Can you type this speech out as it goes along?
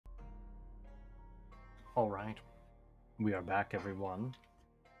Alright, we are back, everyone.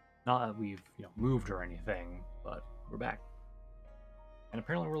 Not that we've, moved or anything, but we're back. And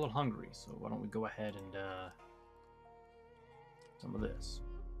apparently we're a little hungry, so why don't we go ahead and, some of this.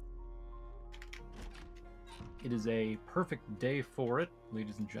 It is a perfect day for it,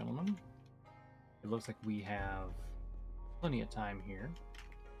 ladies and gentlemen. It looks like we have plenty of time here.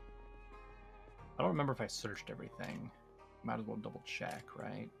 I don't remember if I searched everything. Might as well double check,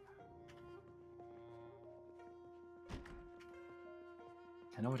 right?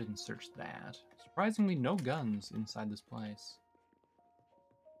 I know I didn't search that. Surprisingly, no guns inside this place.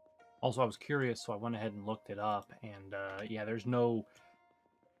 Also, I was curious, so I went ahead and looked it up, and yeah, there's no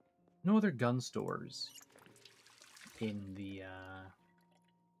other gun stores in the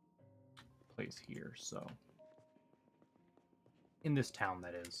place here, so in this town,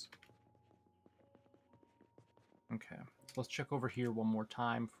 that is. Okay, so let's check over here one more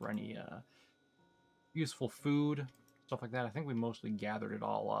time for any useful food, stuff like that. I think we mostly gathered it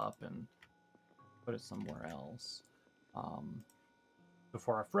all up and put it somewhere else. So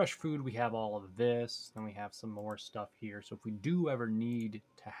for our fresh food, we have all of this. Then we have some more stuff here. So if we do ever need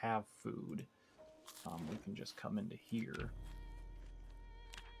to have food, we can just come into here.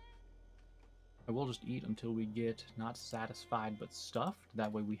 I will just eat until we get not satisfied but stuffed.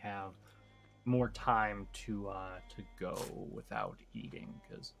 That way we have more time to go without eating,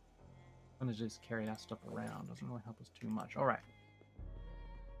 because I'm gonna just carry that stuff around. Doesn't really help us too much. All right.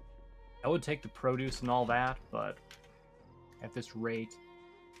 I would take the produce and all that, but at this rate,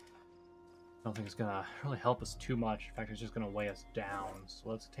 I don't think it's gonna really help us too much. In fact, it's just gonna weigh us down. So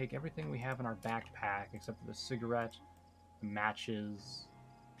let's take everything we have in our backpack, except for the cigarette, the matches,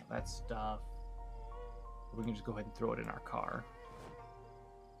 all that stuff. We can just go ahead and throw it in our car.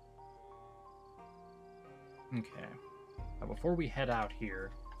 Okay. Now, before we head out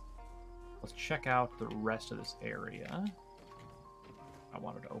here, let's check out the rest of this area. I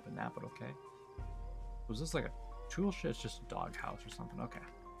wanted to open that, but okay. Was this like a tool shed? It's just a doghouse or something. Okay.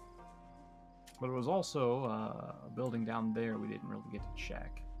 But it was also a building down there we didn't really get to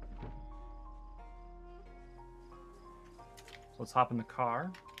check. So let's hop in the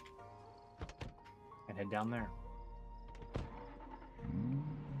car and head down there.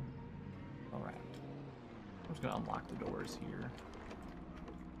 Alright. I'm just going to unlock the doors here.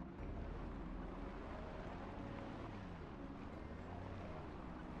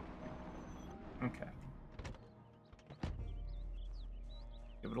 Okay.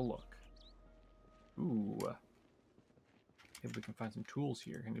 Give it a look. Ooh. Maybe we can find some tools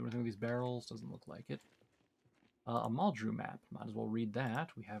here. Can we do anything with these barrels? Doesn't look like it. A Maldrew map. Might as well read that.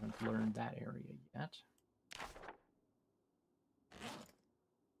 We haven't learned that area yet.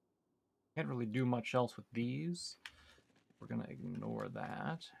 Can't really do much else with these. We're going to ignore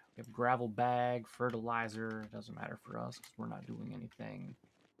that. We have gravel bag, fertilizer. It doesn't matter for us because we're not doing anything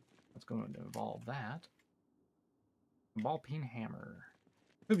that's going to involve that. Ball peen hammer.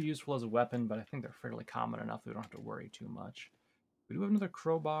 Could be useful as a weapon, but I think they're fairly common enough that we don't have to worry too much. We do have another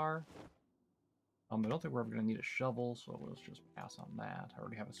crowbar. I don't think we're ever going to need a shovel, so let's just pass on that. I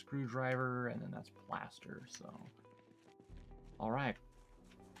already have a screwdriver, and then that's plaster, so... Alright.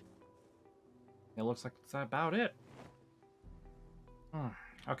 It looks like that's about it.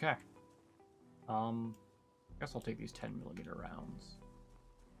 Okay. I guess I'll take these 10mm rounds.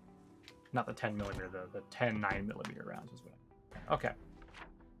 Not the 10mm, the 10 9mm rounds is what I... Okay.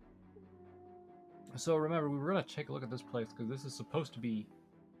 So remember, we were going to take a look at this place, because this is supposed to be...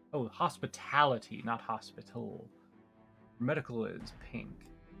 Oh, hospitality, not hospital. Medical is pink,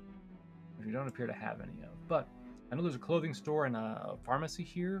 which we don't appear to have any of. But I know there's a clothing store and a pharmacy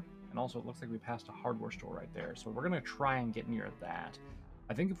here, and also it looks like we passed a hardware store right there. So we're going to try and get near that.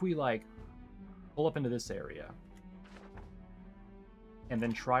 I think if we, like, pull up into this area, and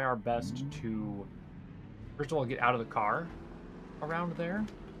then try our best to, first of all, get out of the car around there,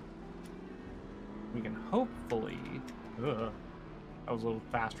 we can hopefully... That was a little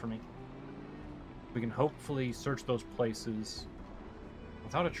fast for me. We can hopefully search those places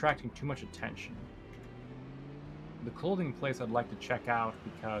without attracting too much attention. The clothing place I'd like to check out,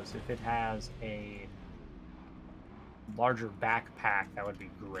 because if it has a larger backpack, that would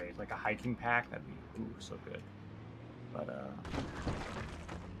be great. Like a hiking pack, that'd be, ooh, so good. But,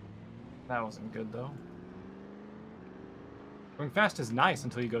 that wasn't good, though. Going fast is nice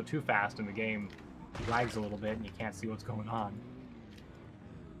until you go too fast and the game lags a little bit and you can't see what's going on.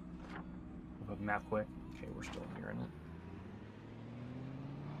 Open map quick. Okay, we're still hearing it.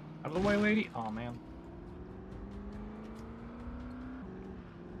 Out of the way, lady! Oh man.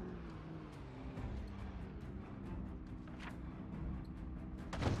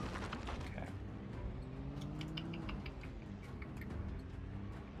 Okay.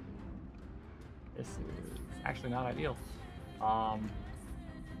 This is actually not ideal. I'm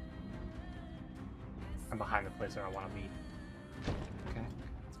behind the place where I want to be. Okay,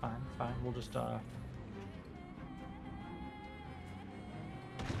 it's fine, it's fine. We'll just,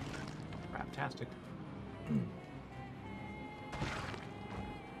 Craptastic.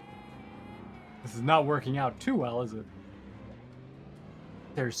 This is not working out too well, is it?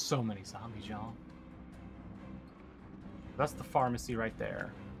 There's so many zombies, y'all. That's the pharmacy right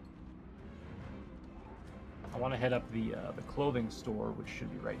there. I want to head up the clothing store, which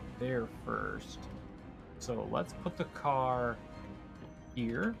should be right there first. So let's put the car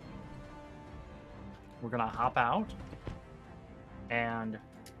here. We're gonna hop out, and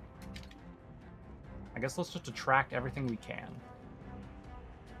I guess let's just attract everything we can.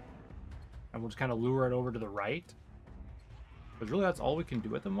 And we'll just kind of lure it over to the right. Because really that's all we can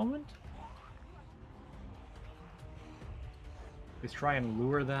do at the moment. Let's try and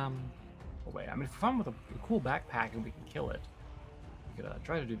lure them away. I mean, if we find with a cool backpack and we can kill it, we could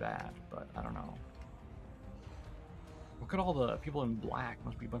try to do that, but I don't know. Look at all the people in black.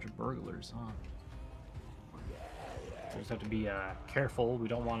 Must be a bunch of burglars, huh? We just have to be careful. We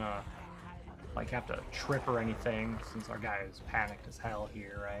don't want to like have to trip or anything, since our guy is panicked as hell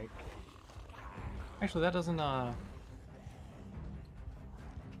here, right? Actually, that doesn't yeah,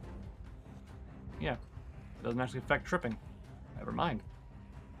 it doesn't actually affect tripping. Never mind.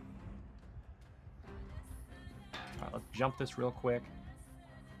 Alright, let's jump this real quick.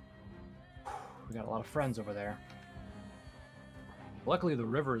 We got a lot of friends over there. Luckily, the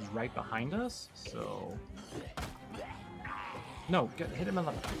river is right behind us, so... No, hit him on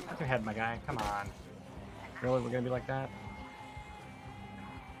the fucking head, my guy. Come on. Really? We're gonna be like that?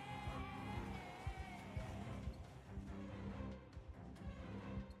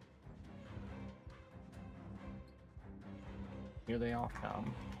 Here they all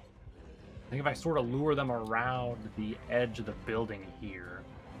come. I think if I sort of lure them around the edge of the building here,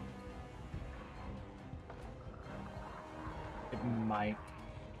 it might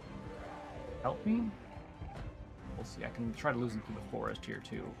help me. We'll see. I can try to lose them through the forest here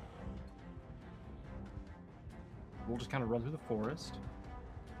too. We'll just kind of run through the forest,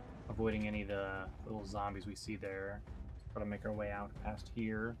 avoiding any of the little zombies we see there. Try to make our way out past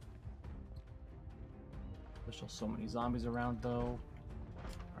here. There's still so many zombies around though.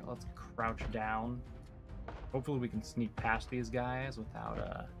 Alright, let's crouch down. Hopefully we can sneak past these guys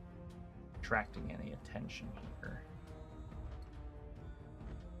without attracting any attention here.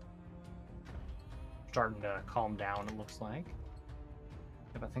 Starting to calm down, it looks like.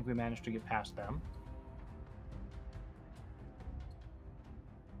 Yep, I think we managed to get past them.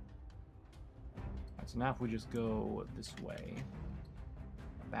 Alright, so now if we just go this way,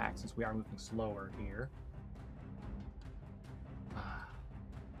 back, since we are moving slower here.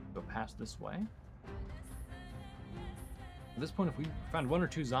 Go past this way. At this point, if we find one or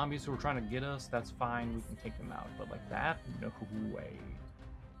two zombies who are trying to get us, that's fine. We can take them out. But like that, no way.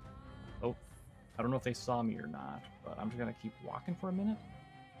 Oh, I don't know if they saw me or not, but I'm just gonna keep walking for a minute.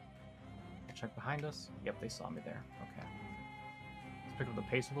 Check behind us. Yep, they saw me there. Okay. Let's pick up the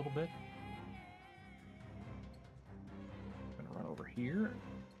pace a little bit. I'm gonna run over here.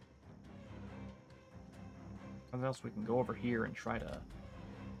 Something else, we can go over here and try to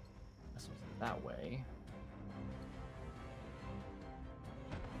mess with it that way.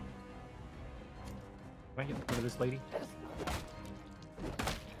 Can I get rid of this lady?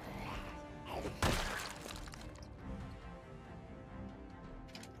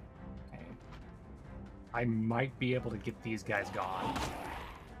 Okay. I might be able to get these guys gone.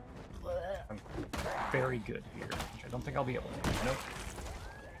 I'm very good here, which I don't think I'll be able to. Nope.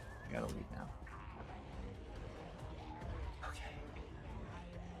 I gotta leave now.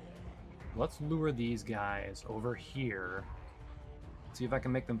 Let's lure these guys over here. See if I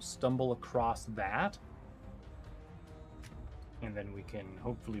can make them stumble across that. And then we can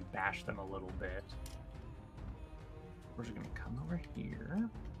hopefully bash them a little bit. We're just gonna come over here.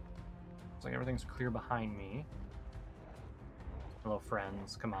 Looks like everything's clear behind me. Hello,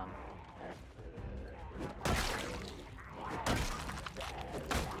 friends. Come on.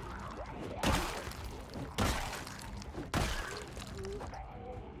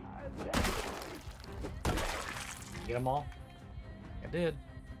 Get them all? I did.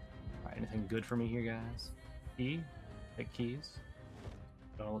 Alright, anything good for me here, guys? Key? Take keys.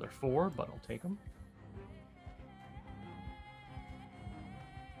 Don't know what they're for, but I'll take them.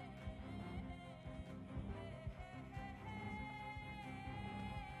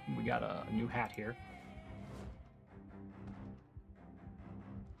 We got a new hat here.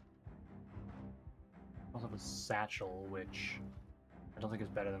 I also have a satchel, which I don't think is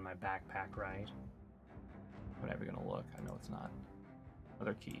better than my backpack, right? I'm never gonna look. I know it's not.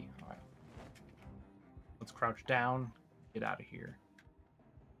 Another key. All right. Let's crouch down. Get out of here.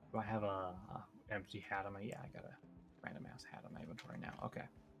 Do I have a empty hat on my? Yeah, I got a random ass hat on my inventory now. Okay.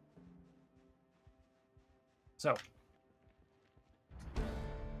 So.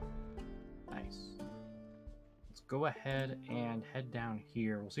 Nice. Let's go ahead and head down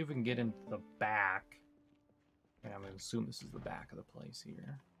here. We'll see if we can get into the back. And I'm going to assume this is the back of the place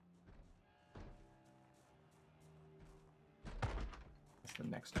here. That's the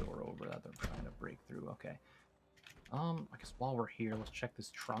next door over that they're trying to break through. Okay. I guess while we're here, let's check this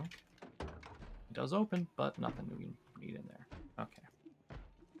trunk. It does open, but nothing we need in there. Okay.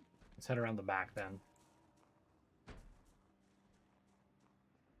 Let's head around the back then.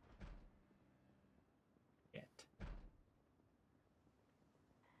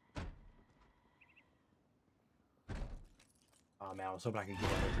 Oh man, I was hoping I could get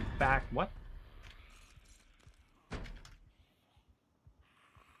it back. What?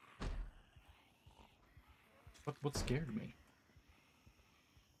 What scared me?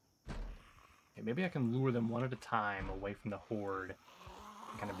 Okay, maybe I can lure them one at a time away from the horde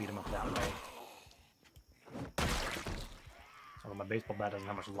and kind of beat them up that way. Although my baseball bat doesn't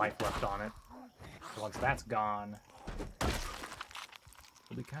have much life left on it. So once that's gone,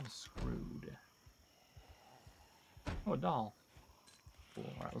 we'll be kind of screwed. Oh, a doll. Cool.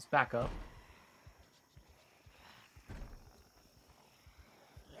 Alright, let's back up.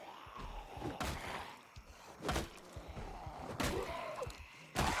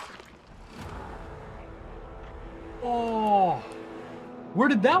 Oh! Where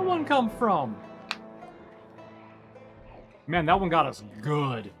did that one come from? Man, that one got us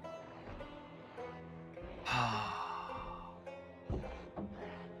good.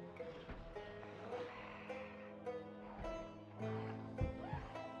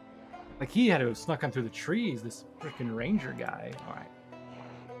 Like, he had to have snuck on through the trees, this freaking ranger guy. Alright.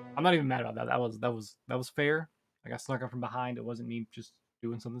 I'm not even mad about that. That was fair. I got snuck up from behind. It wasn't me just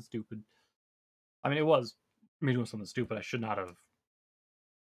doing something stupid. I mean, it was me doing something stupid. I should not have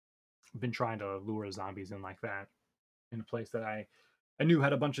been trying to lure zombies in like that in a place that I knew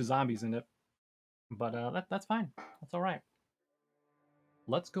had a bunch of zombies in it. But that's fine. That's all right.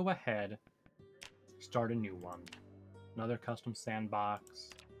 Let's go ahead, start a new one. Another custom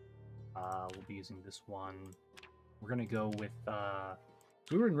sandbox. We'll be using this one. We're gonna go with.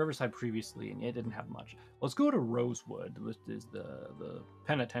 We were in Riverside previously, and it didn't have much. Let's go to Rosewood. This is the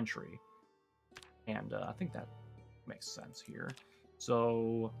penitentiary, and I think that makes sense here.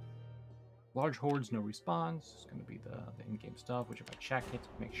 So, large hordes, no respawns. It's gonna be the in-game stuff. Which, if I check it,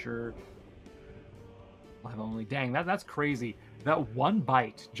 make sure. I'll have only. Dang, that's crazy. That one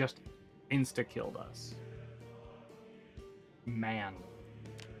bite just insta-killed us. Man.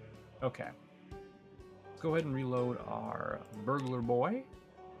 Okay. Let's go ahead and reload our burglar boy.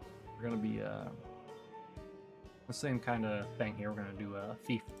 We're going to be the same kind of thing here. We're going to do a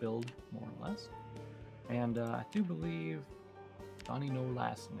thief build, more or less. And I do believe Donny no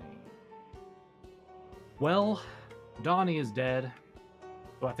last name. Well, Donny is dead.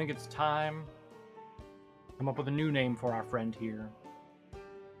 So I think it's time to come up with a new name for our friend here.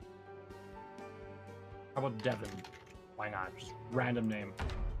 How about Devin? Why not? Just random name.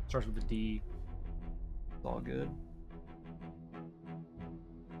 Starts with a D. It's all good.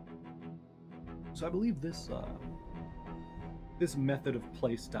 So I believe this this method of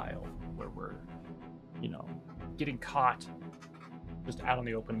play style, where we're, you know, getting caught just out in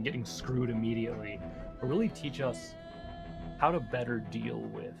the open, getting screwed immediately, will really teach us how to better deal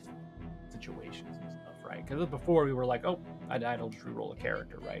with situations and stuff, right? Because before we were like, oh, I died, I'll just reroll a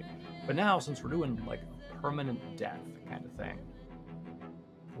character, right? But now, since we're doing like a permanent death kind of thing,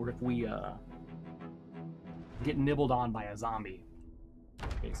 or if we get nibbled on by a zombie,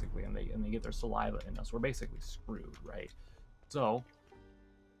 basically, and they get their saliva in us, we're basically screwed, right? So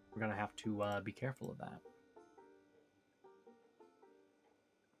we're gonna have to be careful of that.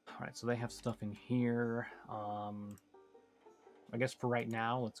 All right, so they have stuff in here. I guess for right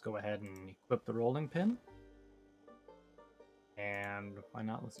now, let's go ahead and equip the rolling pin. And why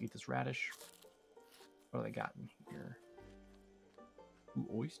not? Let's eat this radish. What do they got in here? Ooh,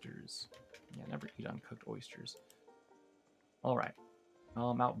 oysters. Yeah, never eat uncooked oysters. All right.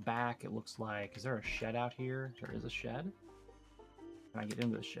 Out back, it looks like... Is there a shed out here? There is a shed. Can I get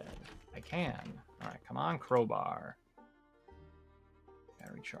into the shed? I can. All right, come on, crowbar.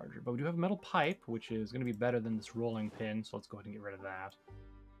 Battery charger. But we do have a metal pipe, which is going to be better than this rolling pin, so let's go ahead and get rid of that.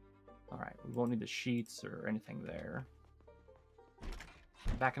 All right, we won't need the sheets or anything there.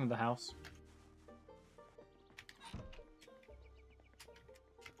 Back into the house.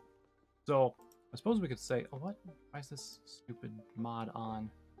 So, I suppose we could say, oh, what? Why is this stupid mod on?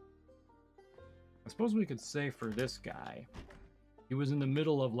 I suppose we could say for this guy, he was in the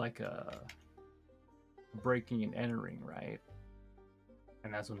middle of like a breaking and entering, right?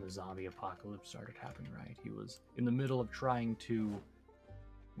 And that's when the zombie apocalypse started happening, right? He was in the middle of trying to,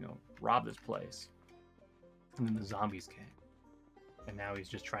 you know, rob this place. And then the zombies came. And now he's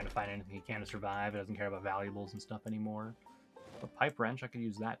just trying to find anything he can to survive. He doesn't care about valuables and stuff anymore. A pipe wrench, I could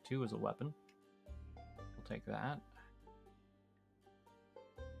use that too as a weapon. We'll take that.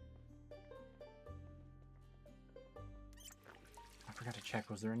 I forgot to check,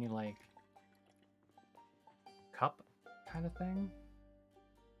 was there any, like, cup kind of thing?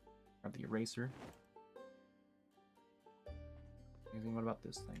 Grab the eraser. Anything, what about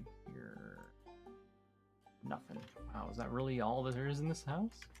this thing here? Nothing. Wow, is that really all that there is in this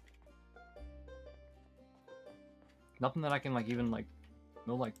house? Nothing that I can, like, even, like,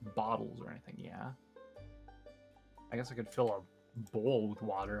 no, like, bottles or anything, yeah. I guess I could fill a bowl with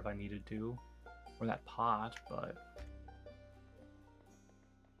water if I needed to. Or that pot, but...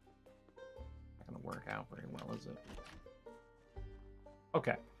 not gonna work out very well, is it?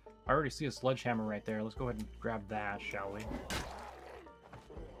 Okay. I already see a sledgehammer right there. Let's go ahead and grab that, shall we?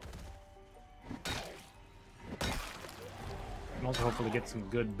 And also hopefully get some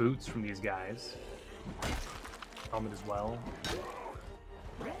good boots from these guys. Helmet as well.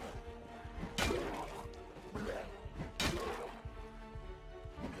 Okay.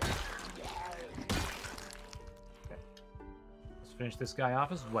 Let's finish this guy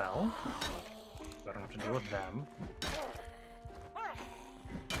off as well. So I don't have to deal with them.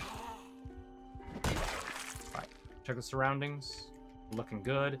 Alright, check the surroundings. Looking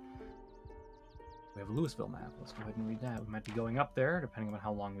good. We have a Louisville map. Let's go ahead and read that. We might be going up there, depending on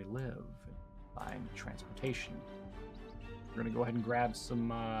how long we live. And find transportation. We're going to go ahead and grab some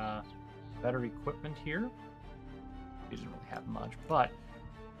better equipment here. We didn't really have much, but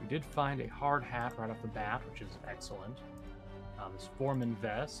we did find a hard hat right off the bat, which is excellent. This foreman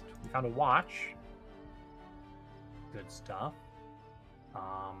vest. We found a watch. Good stuff.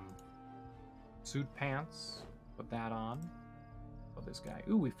 Suit pants. Put that on. This guy.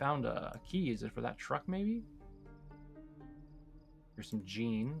 Ooh, we found a key. Is it for that truck, maybe? Here's some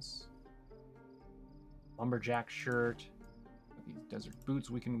jeans. Lumberjack shirt. These desert boots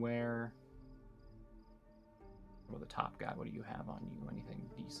we can wear. What about the top guy? What do you have on you? Anything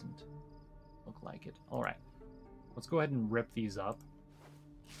decent? Look like it. Alright. Let's go ahead and rip these up.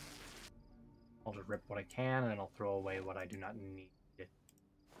 I'll just rip what I can, and then I'll throw away what I do not need.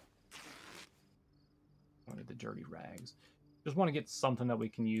 What are the dirty rags? Just want to get something that we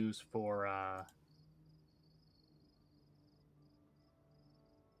can use for,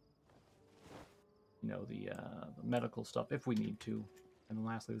 you know, the medical stuff, if we need to. And then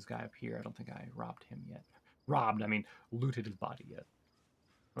lastly, this guy up here, I don't think I robbed him yet. Robbed, I mean, looted his body yet.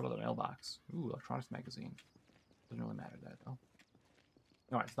 What about the mailbox? Ooh, electronics magazine. Doesn't really matter that, though.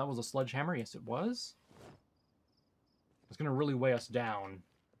 Alright, so that was a sledgehammer. Yes, it was. It's going to really weigh us down,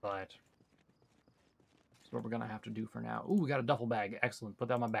 but... what we're gonna have to do for now. Ooh, we got a duffel bag. Excellent. Put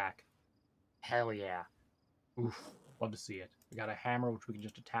that on my back. Hell yeah. Oof. Love to see it. We got a hammer, which we can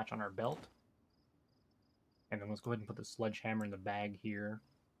just attach on our belt. And then let's go ahead and put the sledgehammer in the bag here.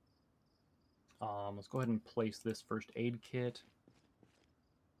 Let's go ahead and place this first aid kit.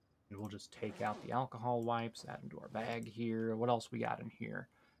 And we'll just take out the alcohol wipes, add them to our bag here. What else we got in here?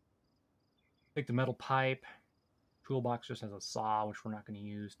 Take the metal pipe. Toolbox just has a saw, which we're not going to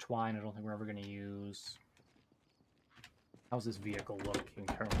use. Twine, I don't think we're ever going to use. How's this vehicle look in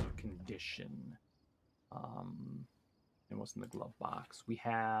terms of condition? And what's in the glove box? We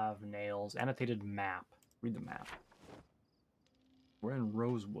have nails, annotated map. Read the map. We're in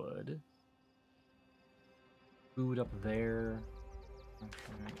Rosewood. Food up there.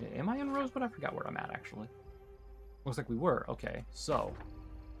 Okay. Am I in Rosewood? I forgot where I'm at, actually. Looks like we were. Okay, so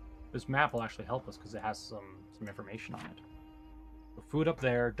this map will actually help us because it has some information on it. So food up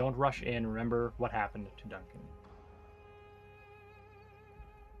there. Don't rush in. Remember what happened to Duncan.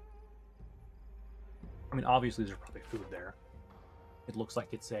 I mean, obviously there's probably food there. It looks like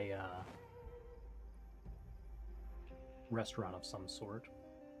it's a restaurant of some sort.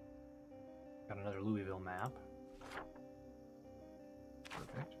 Got another Louisville map.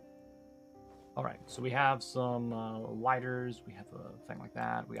 Perfect. All right, so we have some lighters. We have a thing like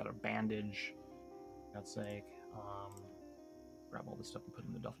that. We got a bandage. For God's sake. Grab all this stuff and put it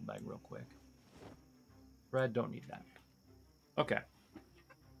in the duffel bag real quick. Bread, don't need that. Okay.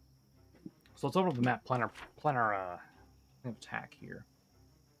 So let's open up the map, plan our attack here.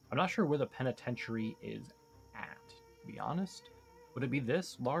 I'm not sure where the penitentiary is at, to be honest. Would it be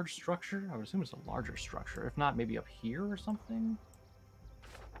this large structure? I would assume it's a larger structure. If not, maybe up here or something?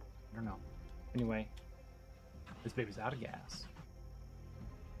 I don't know. Anyway, this baby's out of gas.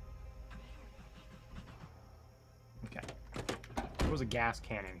 Okay. There was a gas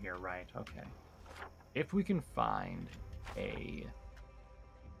can in here, right? Okay. If we can find a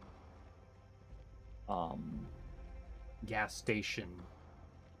gas station,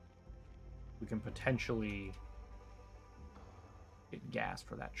 we can potentially get gas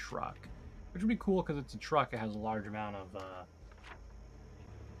for that truck, which would be cool because it's a truck. It has a large amount of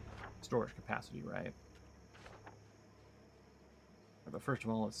storage capacity, right? But first of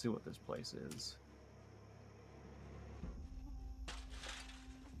all, let's see what this place is.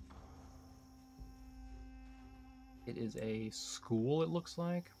 It is a school, it looks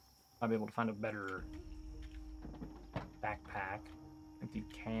like. I'll be able to find a better backpack. Empty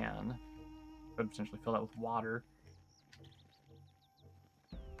can. Could potentially fill that with water.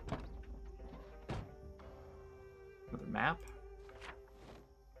 Another map.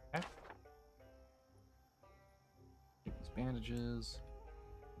 Okay. Take these bandages.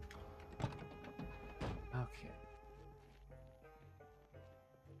 Okay.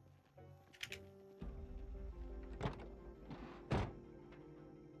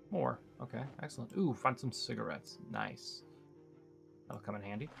 More. Okay, excellent. Ooh, find some cigarettes. Nice. That'll come in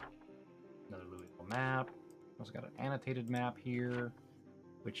handy. Another Louisville map. Also got an annotated map here,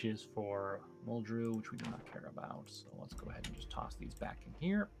 which is for Muldrew, which we do not care about. So let's go ahead and just toss these back in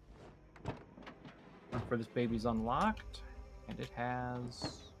here. For this baby's unlocked, and it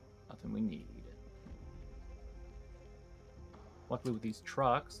has nothing we need. Luckily with these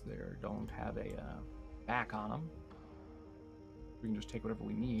trucks, they don't have a back on them. We can just take whatever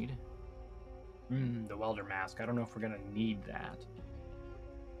we need. The welder mask. I don't know if we're going to need that.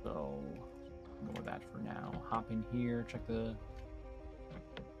 So, ignore that for now. Hop in here, check the...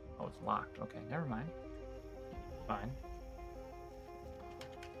 Oh, it's locked. Okay, never mind. Fine.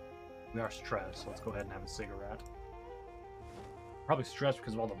 We are stressed, so let's go ahead and have a cigarette. Probably stressed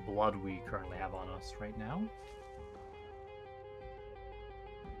because of all the blood we currently have on us right now.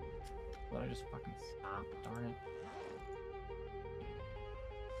 But I just fucking stop, darn it.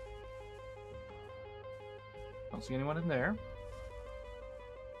 Don't see anyone in there.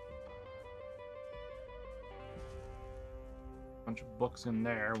 Bunch of books in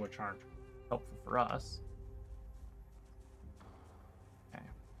there, which aren't helpful for us. Okay.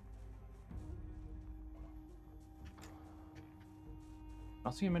 I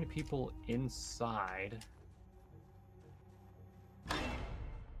don't see many people inside.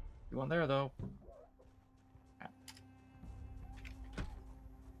 You want there though? Okay.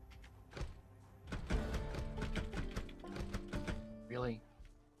 Really?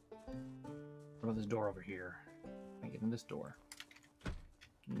 What about this door over here? Can I get in this door?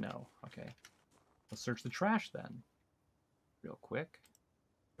 No. Okay. Let's search the trash then. Real quick.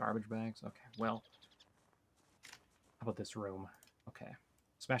 Garbage bags. Okay. Well. How about this room? Okay.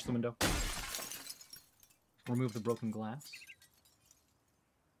 Smash the window. Remove the broken glass.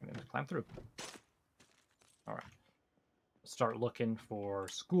 I'm going to climb through. Alright. Start looking for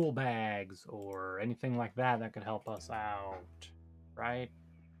school bags or anything like that that could help us out. Right?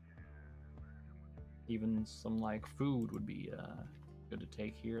 Even some, like, food would be good to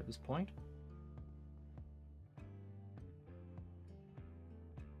take here at this point.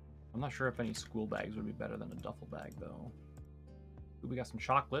 I'm not sure if any school bags would be better than a duffel bag, though. Ooh, we got some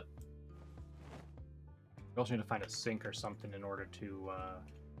chocolate. We also need to find a sink or something in order to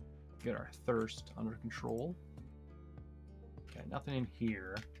get our thirst under control. Okay, nothing in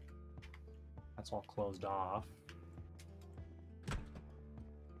here. That's all closed off.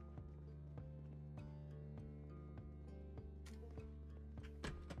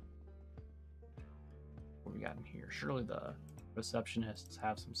 What we got in here? Surely the receptionists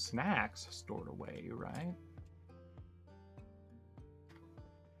have some snacks stored away, right?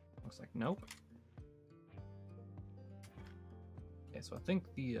 Looks like nope. Okay, so I think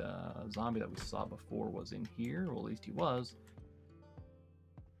the zombie that we saw before was in here, or at least he was.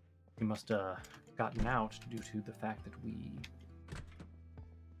 He must have gotten out due to the fact that we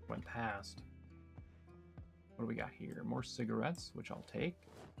went past. What do we got here? More cigarettes, which I'll take.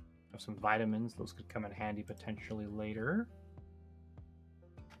 Have some vitamins. Those could come in handy potentially later.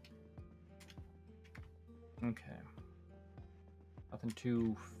 Okay. Nothing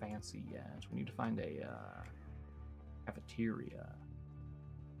too fancy yet. We need to find a cafeteria.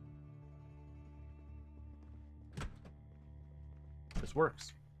 This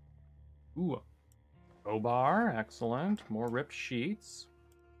works. Ooh. Crowbar. Excellent. More ripped sheets.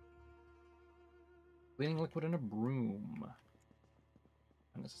 Cleaning liquid and a broom.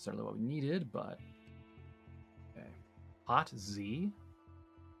 Not necessarily what we needed, but okay. Hot Z.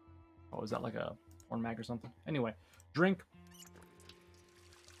 Oh, is that like a porn mag or something? Anyway, drink.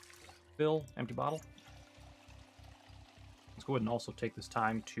 Fill, empty bottle. Let's go ahead and also take this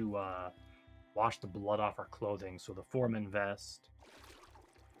time to wash the blood off our clothing. So the foreman vest,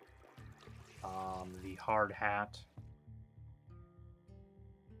 the hard hat,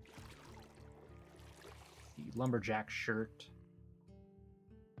 the lumberjack shirt,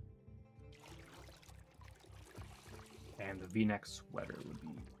 and the V-neck sweater would be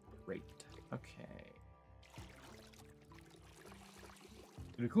great. Okay.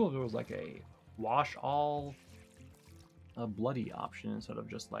 It'd be cool if there was like a wash all bloody option instead of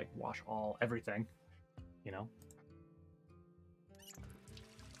just like wash all everything, you know?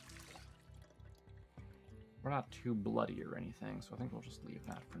 We're not too bloody or anything, so I think we'll just leave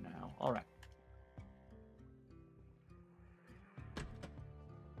that for now. All right.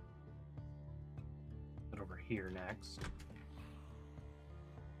 Put over here next.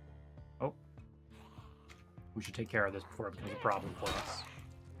 Oh. We should take care of this before it becomes a problem for us.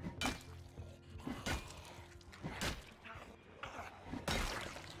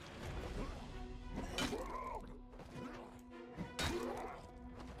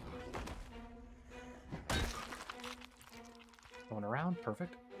 Going around,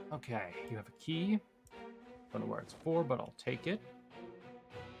 perfect. Okay, you have a key. Don't know where it's for, but I'll take it.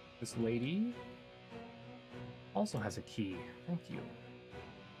 This lady also has a key. Thank you.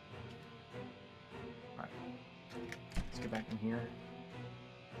 All right, let's get back in here.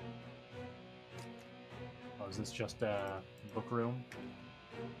 Oh, is this just a book room?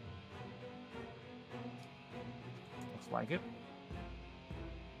 Looks like it.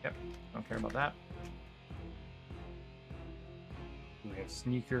 Yep, don't care about that. We have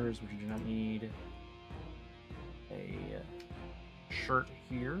sneakers, which we do not need. A shirt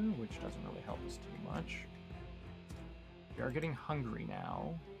here, which doesn't really help us too much. We are getting hungry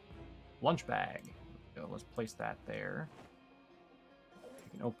now. Lunch bag. So let's place that there.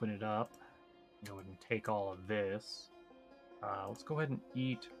 We can open it up. Go ahead and take all of this. Let's go ahead and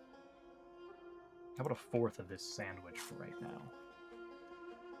eat. How about a fourth of this sandwich for right now?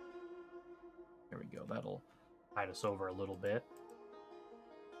 There we go. That'll tide us over a little bit.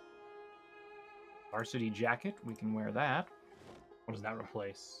 Varsity jacket, we can wear that. What does that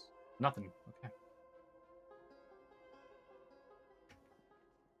replace? Nothing. Okay.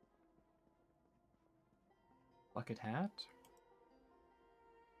 Bucket hat.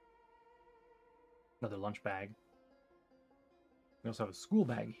 Another lunch bag. We also have a school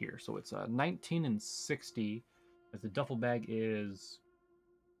bag here, so it's 19 and 60. As the duffel bag is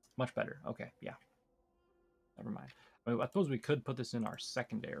much better. Okay, yeah. Never mind. I suppose we could put this in our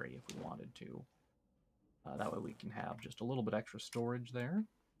secondary if we wanted to. That way we can have just a little bit extra storage there.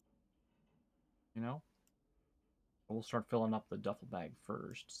 You know? We'll start filling up the duffel bag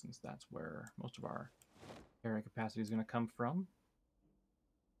first, since that's where most of our carrying capacity is going to come from.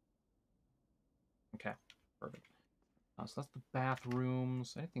 Okay, perfect. So that's the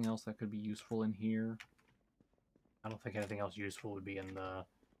bathrooms. Anything else that could be useful in here? I don't think anything else useful would be in the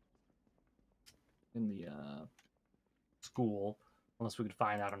school, unless we could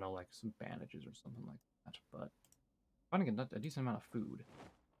find, I don't know, like some bandages or something like that. But finding a decent amount of food.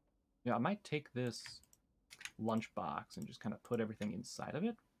 Yeah, I might take this lunchbox and just kind of put everything inside of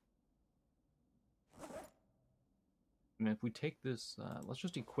it. And if we take this, let's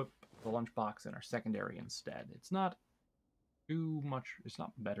just equip the lunchbox in our secondary instead. It's not too much, it's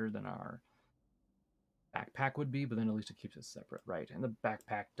not better than our backpack would be, but then at least it keeps it separate, right? And the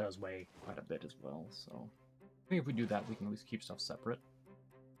backpack does weigh quite a bit as well, so I think if we do that, we can at least keep stuff separate.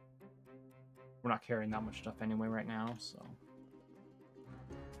 We're not carrying that much stuff anyway right now, so.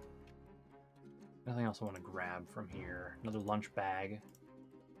 Nothing else I want to grab from here. Another lunch bag.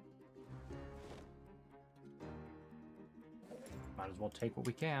 Might as well take what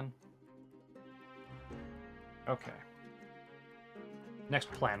we can. Okay.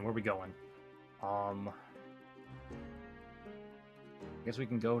 Next plan, where are we going? I guess we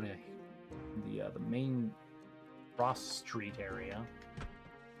can go to the main Cross Street area.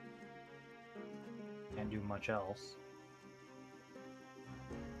 Can't do much else.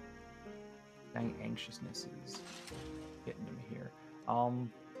 Dang, anxiousness is getting to me here. Oh,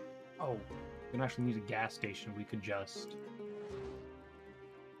 we don't actually need a gas station. We could just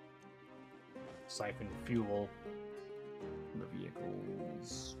siphon fuel from the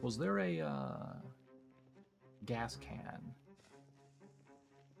vehicles. Was there a gas can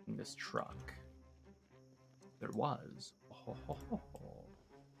in this truck? There was. Oh.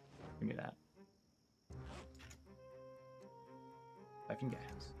 Give me that. Siphon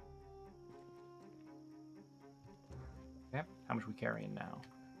gas. Yep. How much we carrying now?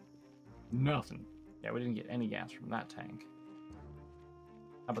 Nothing. Yeah, we didn't get any gas from that tank.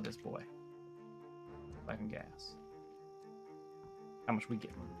 How about this boy? Siphon gas. How much we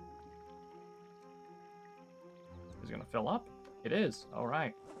getting? Is it gonna fill up? It is. All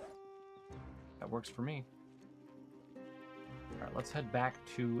right. That works for me. All right, let's head back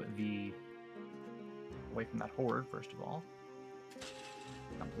to the... away from that horde, first of all.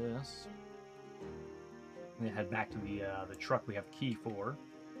 Got this. And then head back to the truck we have key for.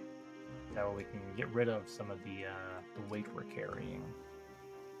 That way we can get rid of some of the weight we're carrying.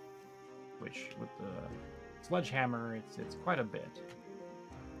 Which, with the sledgehammer, it's quite a bit.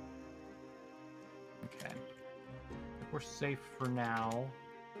 Okay. We're safe for now.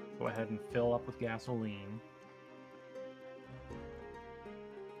 Go ahead and fill up with gasoline.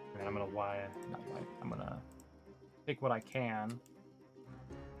 And I'm gonna I'm gonna take what I can.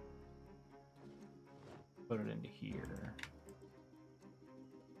 Put it into here.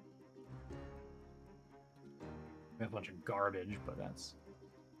 We have a bunch of garbage, but that's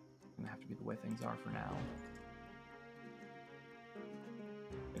gonna have to be the way things are for now.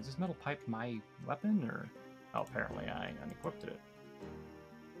 Is this metal pipe my weapon, or... Oh, apparently I unequipped it.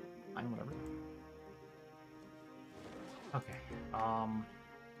 Fine, whatever. Okay, I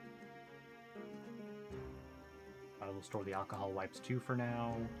will store the alcohol wipes too for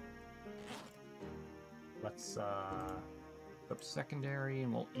now. Let's up secondary,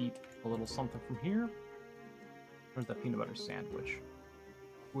 and we'll eat a little something from here. Where's that peanut butter sandwich?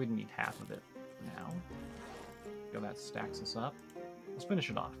 We need half of it for now. So that stacks us up. Let's finish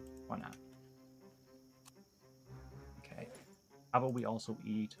it off. Why not? Okay. How about we also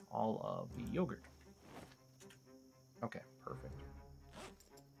eat all of the yogurt? Okay, perfect.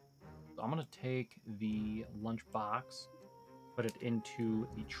 So I'm gonna take the lunch box, put it into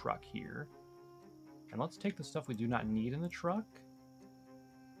the truck here. And let's take the stuff we do not need in the truck,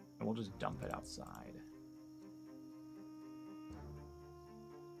 and we'll just dump it outside.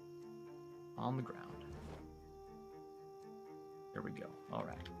 On the ground. There we go. All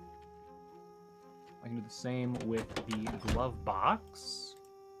right. I can do the same with the glove box.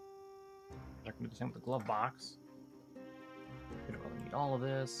 I can do the same with the glove box. I don't really need all of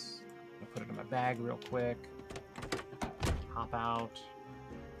this. I'm gonna put it in my bag real quick. Hop out.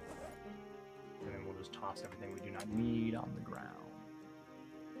 And then we'll just toss everything we do not need on the ground.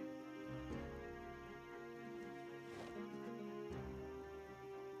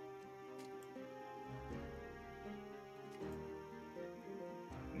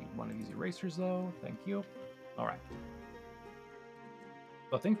 One of these erasers, though. Thank you. All right.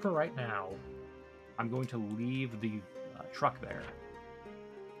 So I think for right now, I'm going to leave the truck there.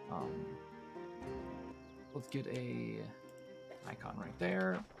 Let's get a icon right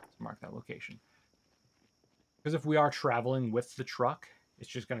there to mark that location. Because if we are traveling with the truck, it's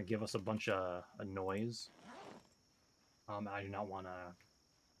just going to give us a bunch of noise. I do not want to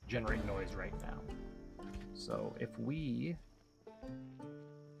generate noise right now. So if we...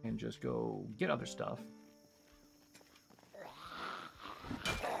 and just go get other stuff.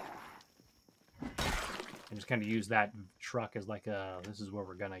 And just kind of use that truck as like a, this is where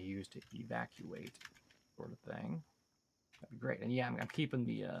we're going to use to evacuate sort of thing. That'd be great. And yeah, I'm keeping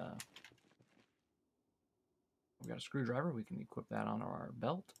the, we've got a screwdriver. We can equip that on our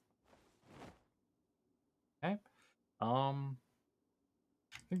belt. Okay. I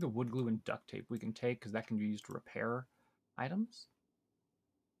think the wood glue and duct tape we can take because that can be used to repair items.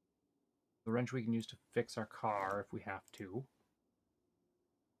 The wrench we can use to fix our car if we have to.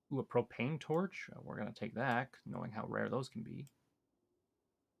 Ooh, a propane torch. We're going to take that, knowing how rare those can be.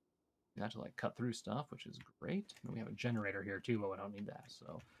 You have to like cut through stuff, which is great. And we have a generator here too, but we don't need that.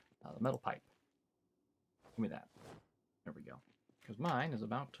 So the metal pipe. Give me that. There we go. Because mine is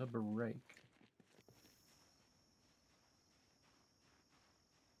about to break.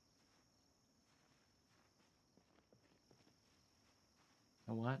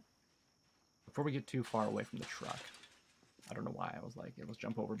 You know what? Before we get too far away from the truck, I don't know why I was like, yeah, let's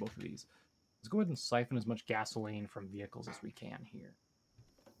jump over both of these. Let's go ahead and siphon as much gasoline from vehicles as we can here.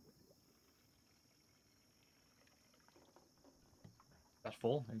 That's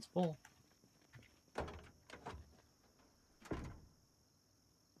full? It's full. Nothing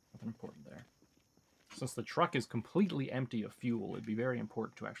important there. Since the truck is completely empty of fuel, it'd be very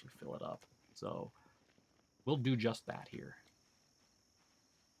important to actually fill it up. So we'll do just that here.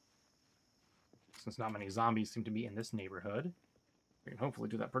 Since not many zombies seem to be in this neighborhood, we can hopefully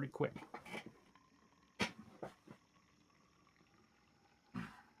do that pretty quick.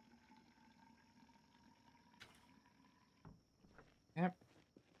 Yep.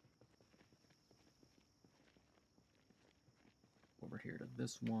 start here to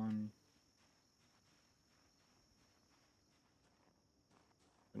this one.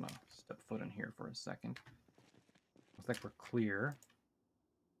 I'm gonna step foot in here for a second. Looks like we're clear.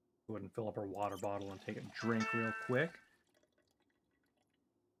 Go ahead and fill up our water bottle and take a drink real quick.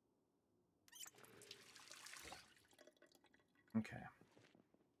 Okay.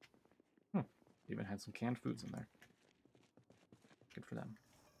 Even had some canned foods in there. Good for them.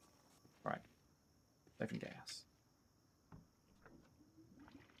 All right. Siphon gas.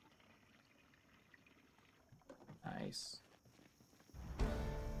 Nice.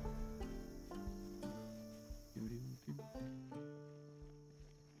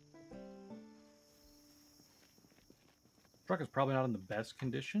 Truck is probably not in the best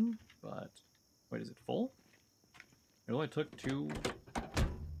condition, but wait, is it full? It only took 2.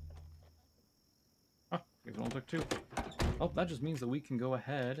 Oh, it only took 2. Oh, that just means that we can go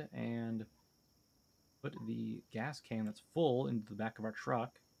ahead and put the gas can that's full into the back of our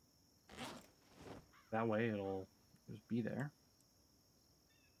truck. That way it'll just be there.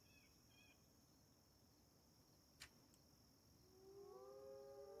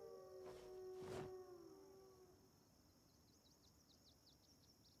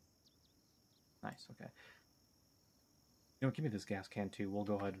 Nice, okay. You know, give me this gas can too. We'll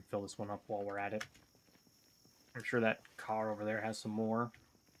go ahead and fill this one up while we're at it. I'm sure that car over there has some more.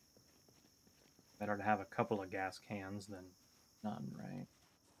 Better to have a couple of gas cans than none, right?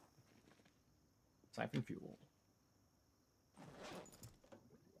 Siphon fuel.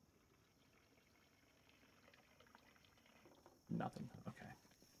 Nothing, okay.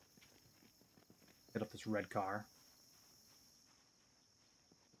 Get up this red car.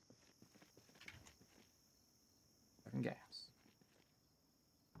 Siphon gas.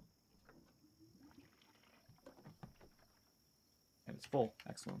 And it's full,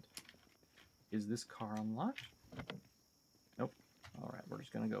 excellent. Is this car unlocked? Nope. Alright, we're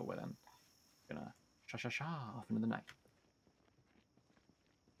just gonna go with him. Gonna sha-sha-sha off into the night.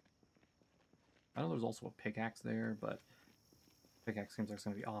 I know there's also a pickaxe there, but pickaxe seems like it's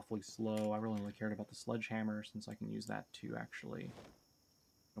going to be awfully slow. I really only cared about the sledgehammer since I can use that to actually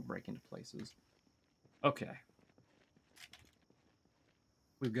break into places. Okay.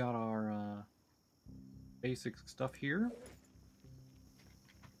 We've got our basic stuff here.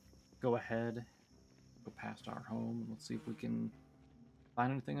 Go ahead, go past our home. Let's see if we can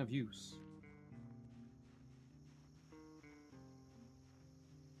find anything of use.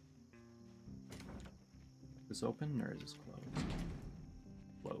 Is this open or is this closed?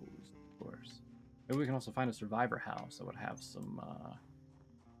 Closed, of course. Maybe we can also find a survivor house that would have some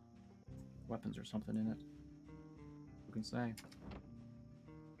weapons or something in it. Who can say? I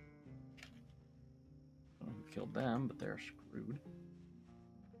don't know who killed them, but they're screwed.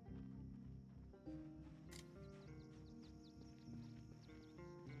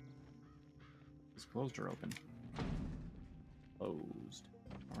 Is closed or open? Closed.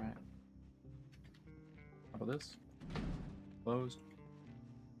 Alright. How about this? Closed.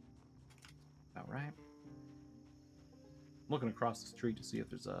 About right. I'm looking across the street to see if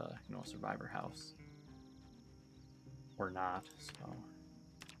there's a, a survivor house. Or not, so.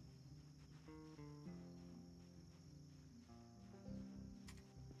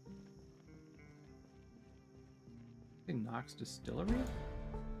 Knox Distillery?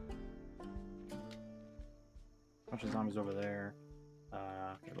 Bunch of zombies over there.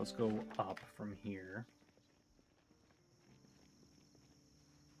 Okay, let's go up from here.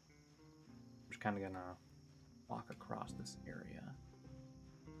 I'm just kind of gonna walk across this area.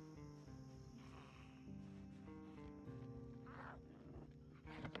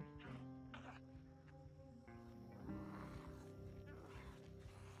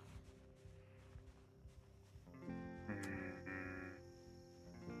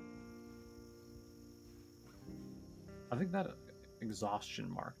 I think that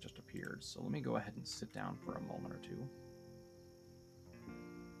exhaustion mark just appeared, so let me go ahead and sit down for a moment or two.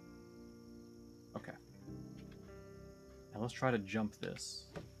 Okay. Now let's try to jump this.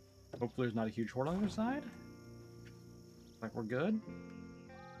 Hopefully there's not a huge horde on the other side. Looks like we're good.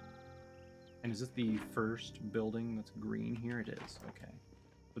 And is this the first building that's green here? It is. Okay.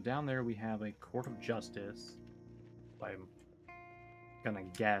 So down there we have a court of justice. I'm gonna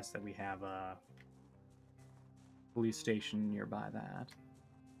guess that we have a police station nearby that.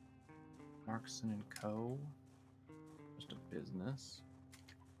 Markson and Co. Just a business.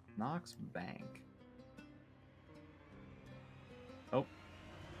 Knox Bank. Oh,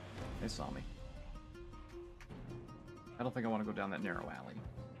 they saw me. I don't think I want to go down that narrow alley.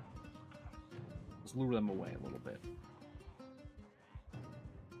 Let's lure them away a little bit.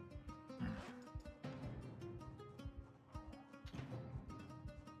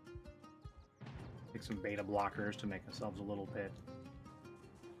 some beta blockers to make ourselves a little bit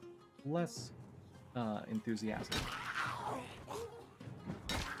less enthusiastic.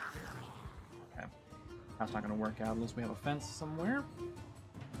 Okay. That's not going to work out unless we have a fence somewhere.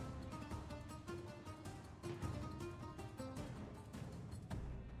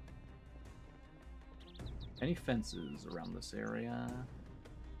 Any fences around this area?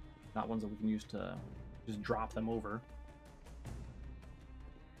 Not ones that we can use to just drop them over.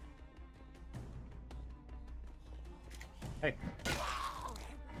 Hey.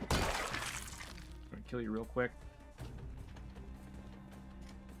 I'm gonna kill you real quick.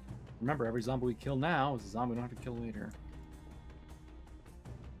 Remember, every zombie we kill now is a zombie we don't have to kill later.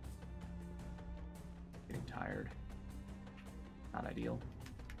 Getting tired. Not ideal.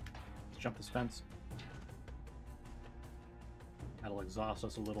 Let's jump this fence. That'll exhaust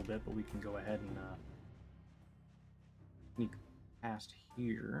us a little bit, but we can go ahead and sneak past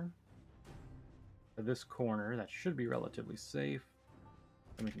here to this corner. That should be relatively safe.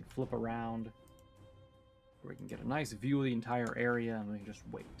 Then we can flip around where we can get a nice view of the entire area, and we can just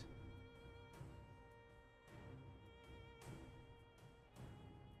wait.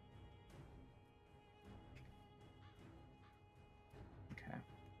 Okay.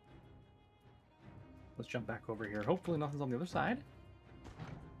 Let's jump back over here. Hopefully nothing's on the other side.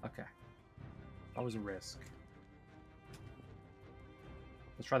 Okay. Always a risk.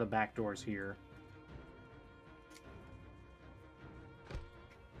 Let's try the back doors here.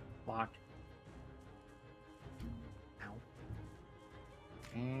 Locked. Ow.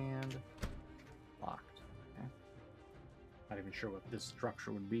 And locked. Okay. Not even sure what this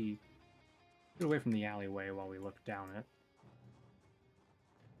structure would be. Get away from the alleyway while we look down it.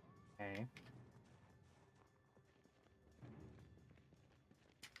 Okay.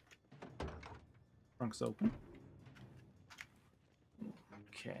 Trunk's open.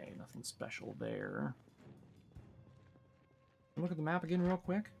 Okay, nothing special there. Look at the map again real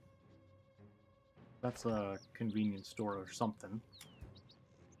quick. That's a convenience store or something.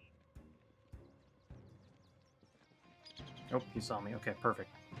 Oh, he saw me. Okay, perfect.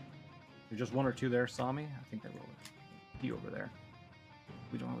 There's just one or two there saw me. I think they will be over there.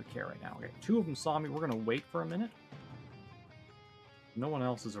 We don't really care right now. Okay, two of them saw me. We're going to wait for a minute. No one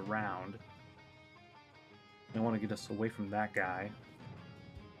else is around. I want to get us away from that guy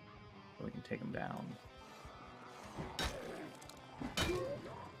so we can take him down.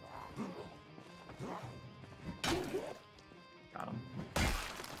 Got him.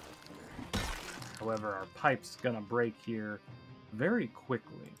 However, our pipe's gonna break here very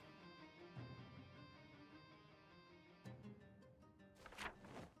quickly.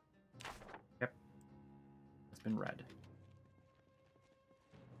 Yep. It's been red.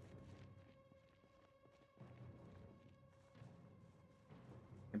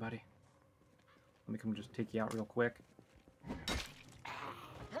 Hey, buddy. Let me come just take you out real quick.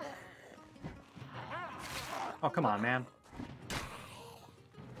 Oh, come on, man.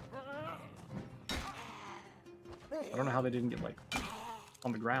 I don't know how they didn't get, like,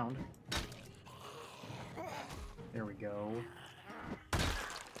 on the ground. There we go.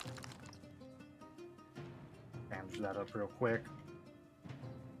 Bandage that up real quick.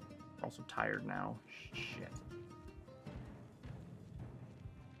 We're also tired now. Shit.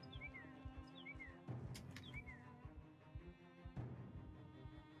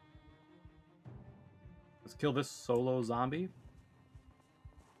 Let's kill this solo zombie.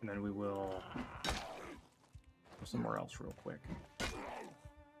 And then we will go somewhere else real quick.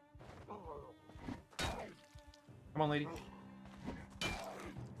 Come on, lady.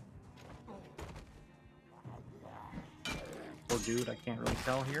 Poor dude, I can't really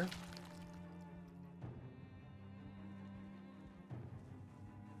tell here.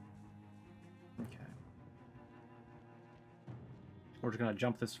 Okay. We're just gonna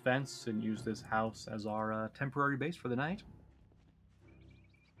jump this fence and use this house as our temporary base for the night.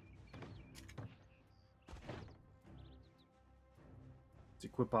 Let's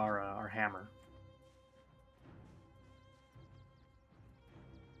equip our hammer.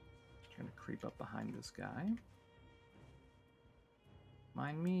 Just gonna creep up behind this guy.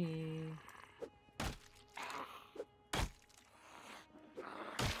 Mind me.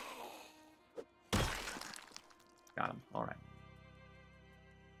 Got him. All right.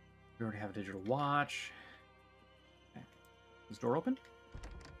 We already have a digital watch. Okay. Is this door open?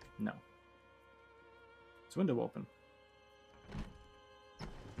 No. Is this window open?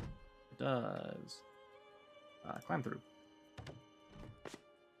 It does. Climb through.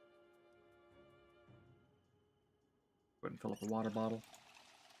 Go ahead and fill up the water bottle.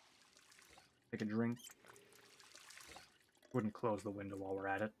 Take a drink. Wouldn't close the window while we're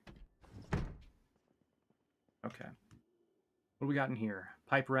at it. Okay. What do we got in here?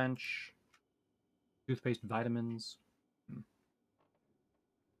 Pipe wrench, toothpaste, vitamins.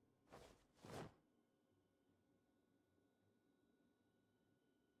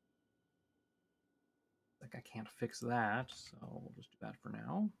 Like I can't fix that, so we'll just do that for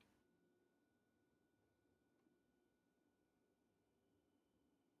now.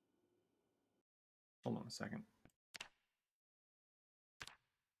 Hold on a second.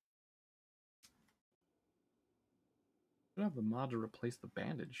 I should have the mod to replace the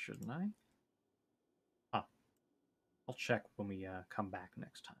bandage, shouldn't I? Huh. I'll check when we come back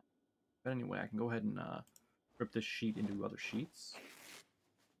next time. But anyway, I can go ahead and rip this sheet into other sheets,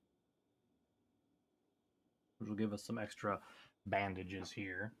 which will give us some extra bandages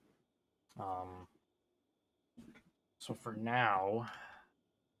here. So for now,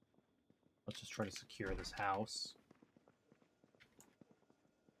 let's just try to secure this house.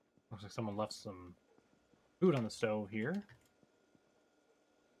 Looks like someone left some food on the stove here.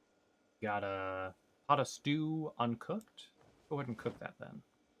 Got a pot of stew uncooked. Go ahead and cook that then.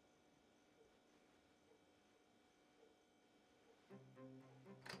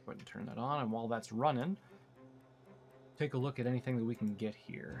 Go ahead and turn that on, and while that's running, take a look at anything that we can get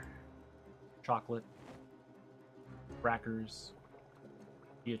here. Chocolate, crackers,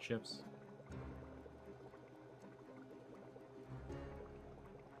 chia chips.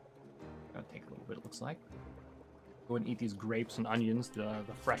 Gotta take a little bit, it looks like. Go ahead and eat these grapes and onions, the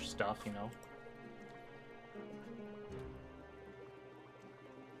fresh stuff, you know.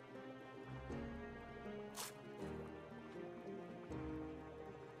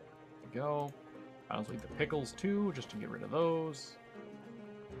 There we go. I'll eat the pickles too, just to get rid of those.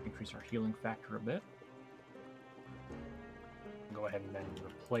 Increase our healing factor a bit. Go ahead and then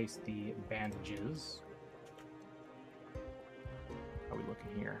replace the bandages. How are we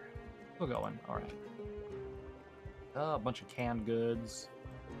looking here? Still going. All right. A bunch of canned goods.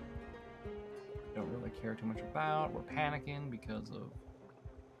 Don't really care too much about. We're panicking because of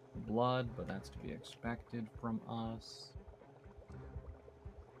blood, but that's to be expected from us.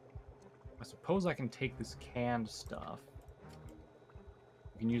 I suppose I can take this canned stuff.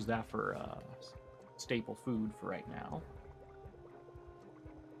 We can use that for staple food for right now.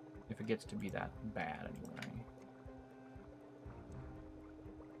 If it gets to be that bad anyway.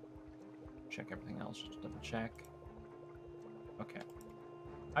 Check everything else, just to double check. Okay.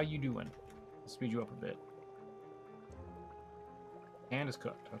 How you doing? Let's speed you up a bit. And it's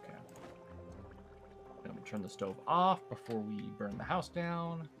cooked, okay. Then we turn the stove off before we burn the house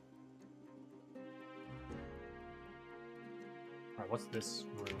down. Alright, what's this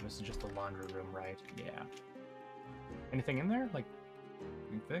room? This is just a laundry room, right? Yeah. Anything in there? Like,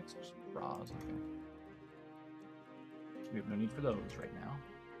 being fixed? Just bras, okay. We have no need for those right now.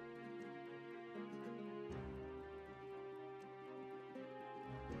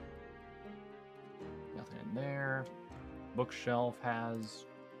 Nothing in there. Bookshelf has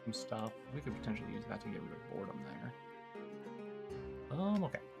some stuff. We could potentially use that to get rid of boredom there.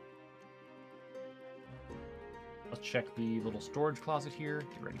 Okay. Let's check the little storage closet here.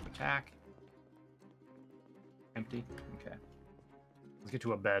 Get ready for attack. Empty. Okay. Let's get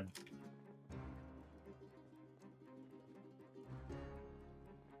to a bed.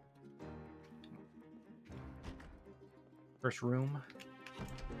 First room.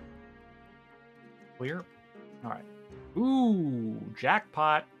 Clear. All right. Ooh,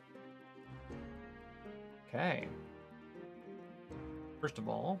 jackpot. Okay. First of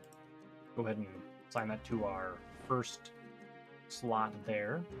all, go ahead and assign that to our first slot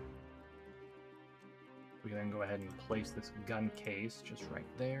there. We can then go ahead and place this gun case just right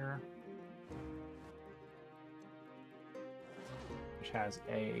there. Which has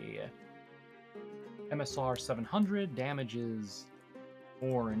a MSR 700, damage is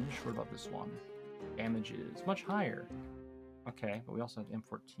orange. What about this one? Damage is much higher. Okay, but we also have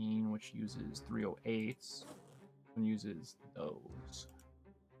M14, which uses 308s and uses those.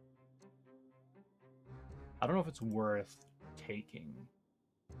 I don't know if it's worth taking,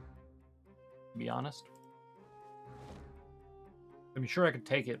 to be honest. I mean, sure, I could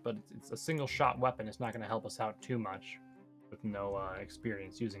take it, but it's a single shot weapon. It's not going to help us out too much with no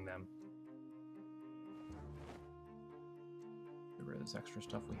experience using them. Get rid of this extra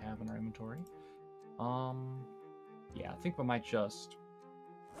stuff we have in our inventory. Yeah, I think we might just...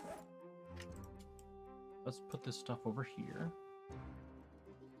 Let's put this stuff over here.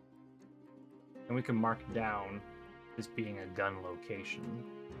 And we can mark down this being a gun location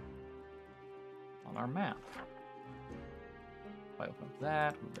on our map. If I open up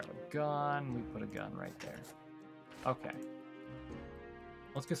that, we've got a gun. We put a gun right there. Okay.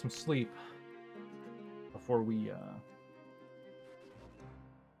 Let's get some sleep before we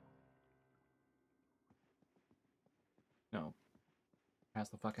no, pass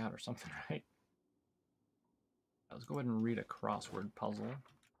the fuck out or something, right? Let's go ahead and read a crossword puzzle.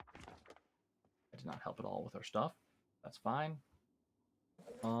 That did not help at all with our stuff. That's fine.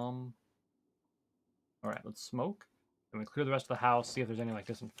 All right, let's smoke. And we clear the rest of the house, see if there's any like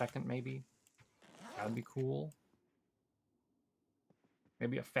disinfectant maybe. That would be cool.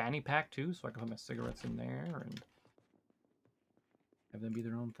 Maybe a fanny pack too, so I can put my cigarettes in there and have them be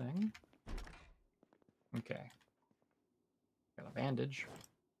their own thing. Okay. Got a bandage.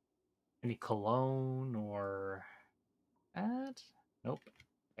 Any cologne or that? Nope.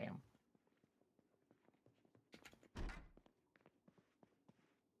 Damn.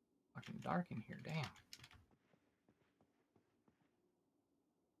 Fucking dark in here, damn.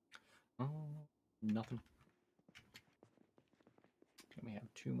 Oh, nothing. And we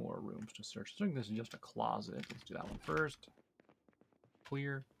have 2 more rooms to search. I think this is just a closet. Let's do that one first.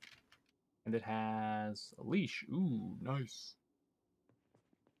 Clear. And it has a leash. Ooh, nice.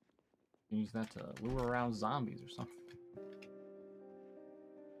 You can use that to lure around zombies or something.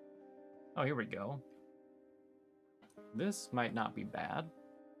 Oh, here we go. This might not be bad.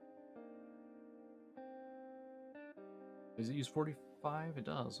 Does it use 45? It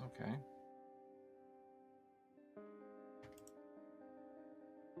does, okay.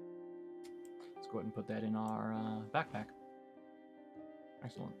 Let's go ahead and put that in our backpack.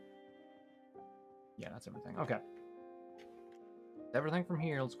 Excellent. Yeah, that's everything. Okay. Everything from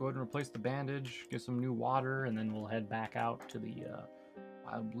here. Let's go ahead and replace the bandage, get some new water, and then we'll head back out to the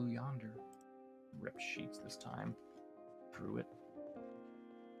wild blue yonder. Rip sheets this time. Drew it.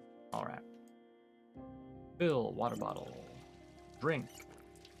 Alright. Fill water bottle. Drink.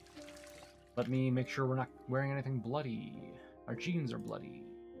 Let me make sure we're not wearing anything bloody. Our jeans are bloody.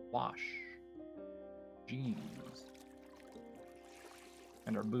 Wash. Jeans.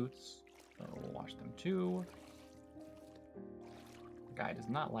 And our boots. So we'll wash them too. The guy does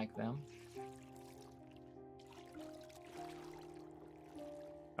not like them.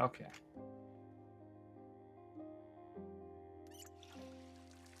 Okay.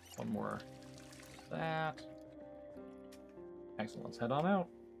 One more. That. Excellent. Let's head on out.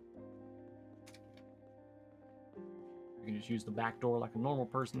 We can just use the back door like a normal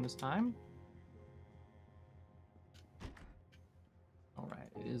person this time. Alright,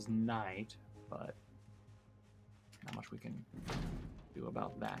 it is night, but not much we can do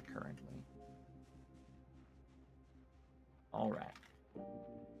about that currently. Alright.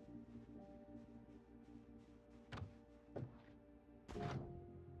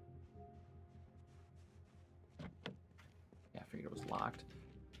 Yeah, I figured it was locked.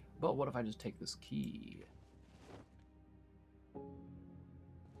 But what if I just take this key?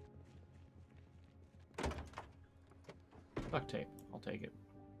 Duct tape. I'll take it.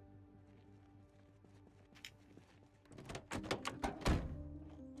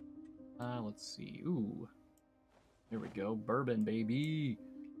 Let's see. Ooh. There we go. Bourbon, baby.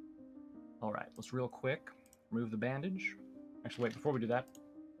 All right. Let's real quick remove the bandage. Actually, wait. Before we do that,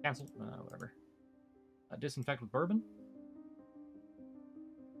 cancel. Whatever. Disinfect with bourbon.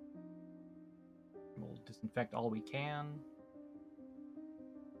 We'll disinfect all we can.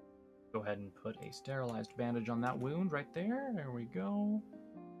 Go ahead and put a sterilized bandage on that wound right there. There we go.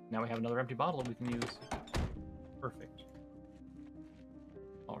 Now we have another empty bottle that we can use. Perfect.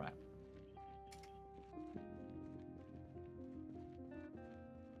 All right.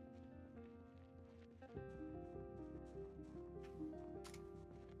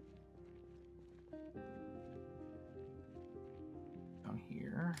 Down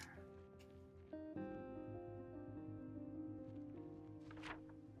here.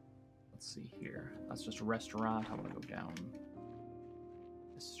 Let's see here. That's just a restaurant. I want to go down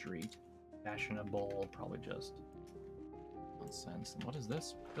this street. Fashionable, probably just nonsense. And what is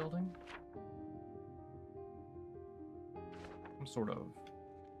this building? Some sort of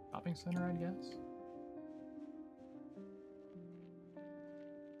shopping center, I guess.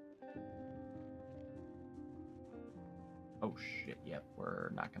 Oh shit, yep, we're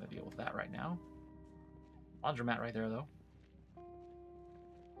not going to deal with that right now. Laundromat right there, though.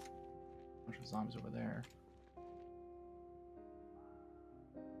 Bunch of zombies over there.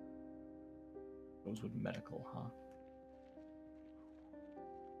 Goes with medical, huh?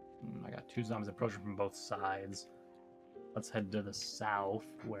 I got 2 zombies approaching from both sides. Let's head to the south,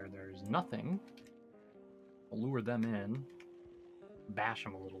 where there's nothing. I'll lure them in. Bash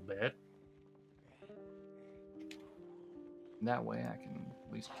them a little bit. That way I can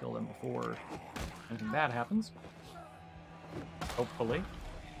at least kill them before anything bad happens. Hopefully.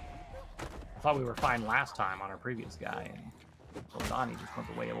 I thought we were fine last time on our previous guy, and well, Donnie just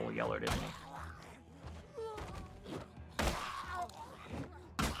went the way of old Yeller, didn't he?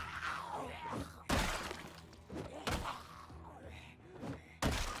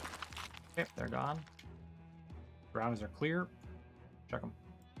 Okay, they're gone. Brownies are clear. Check them.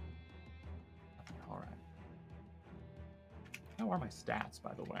 All right. How are my stats,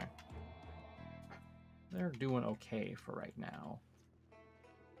 by the way? They're doing okay for right now.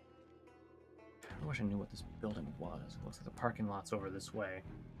 I wish I knew what this building was. It looks like the parking lot's over this way.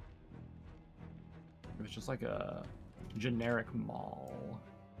 It was just like a generic mall.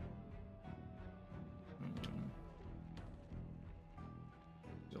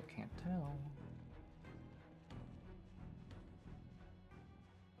 Still can't tell.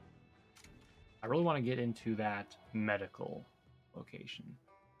 I really want to get into that medical location.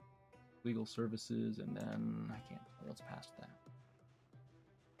 Legal services, and then I can't tell what's past that.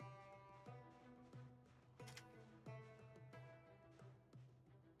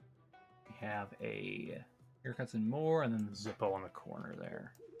 We have a haircuts and more, and then the Zippo on the corner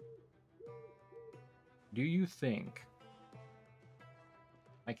there. Do you think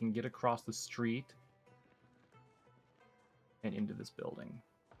I can get across the street and into this building?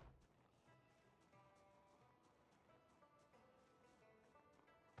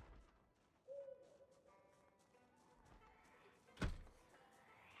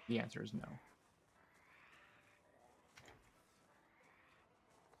 The answer is no.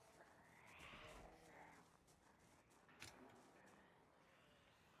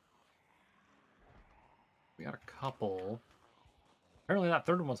 We got a couple. Apparently that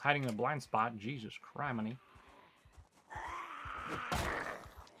third one was hiding in a blind spot. Jesus criminy.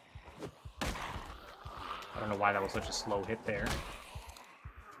 I don't know why that was such a slow hit there.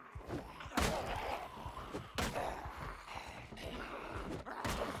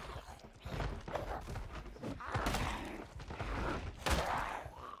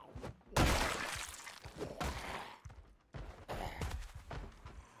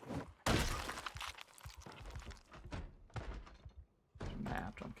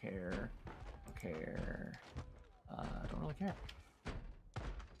 Map, don't care. Don't care. Don't really care.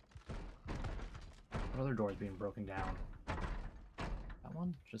 What other door is being broken down? That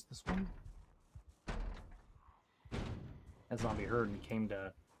one? Just this one? That zombie heard and came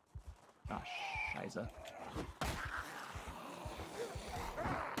to... Gosh, Shiza.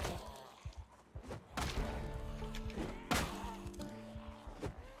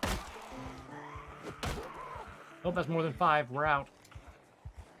 Oh, that's more than 5. We're out.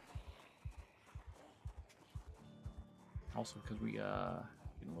 Also, because we getting a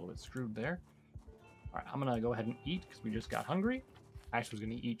little bit screwed there. All right, I'm gonna go ahead and eat because we just got hungry. I actually was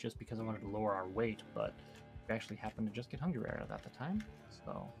gonna eat just because I wanted to lower our weight, but we actually happened to just get hungry right at the time.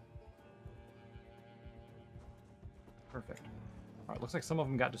 So perfect. All right, looks like some of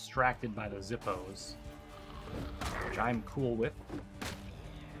them got distracted by the Zippos, which I'm cool with.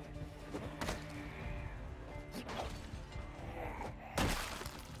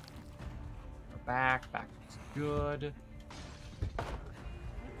 We're back looks good.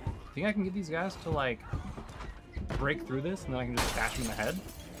 Think I can get these guys to, like, break through this and then I can just bash them in the head?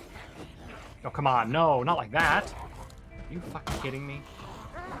 Oh, come on. No, not like that. Are you fucking kidding me?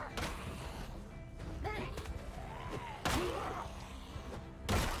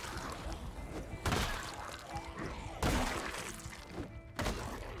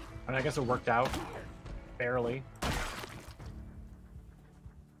 I mean, I guess it worked out. Barely.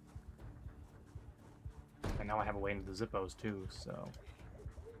 And now I have a way into the Zippos, too, so...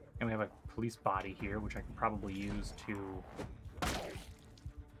 And we have a police body here, which I can probably use to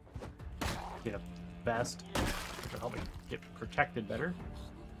get a vest, which will help me get protected better.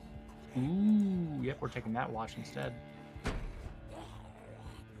 Ooh, yep, we're taking that watch instead.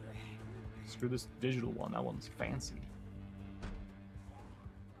 Screw this digital one, that one's fancy.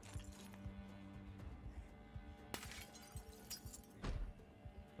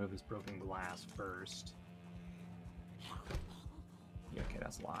 Move this broken glass first. Yeah, okay,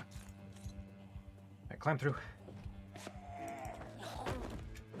 that's locked. Alright, climb through.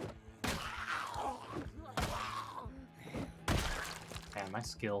 Man, my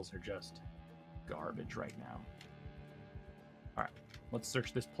skills are just garbage right now. Alright, let's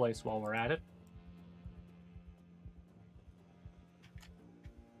search this place while we're at it.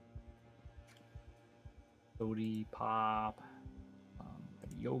 Soda pop.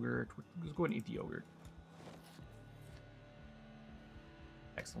 Yogurt. Let's go ahead and eat the yogurt.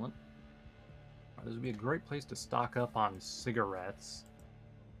 Excellent. This would be a great place to stock up on cigarettes.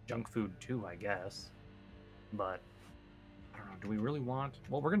 Junk food too, I guess. But, I don't know, do we really want...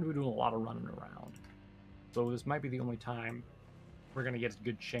 Well, we're going to be doing a lot of running around. So this might be the only time we're going to get a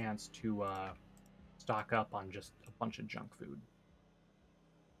good chance to stock up on just a bunch of junk food.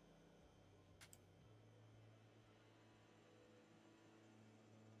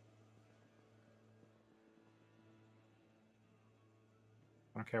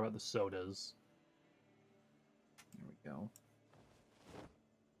 I don't care about the sodas. There we go.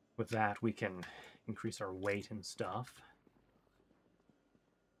 With that, we can increase our weight and stuff.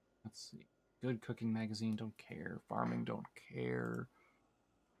 Let's see. Good cooking magazine, don't care. Farming, don't care.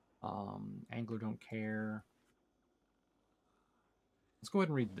 Angler, don't care. Let's go ahead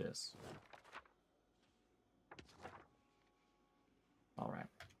and read this. All right.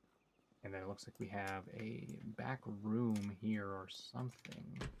 And then it looks like we have a back room here or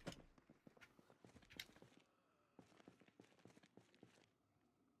something.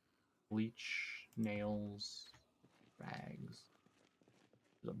 Bleach, nails, rags.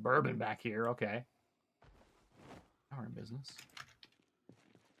 There's a bourbon back here. Okay. Now we're in business.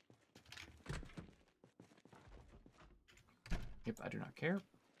 Yep, I do not care.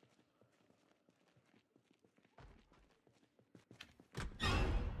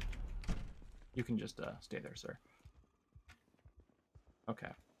 You can just stay there, sir. Okay.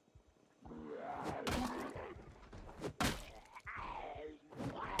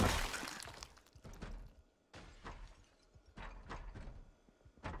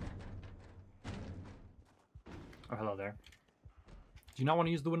 Oh, hello there. Do you not want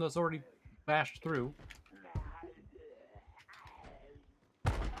to use the window that's already bashed through?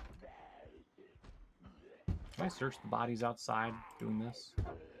 Can I search the bodies outside doing this?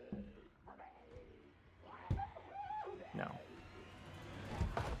 No.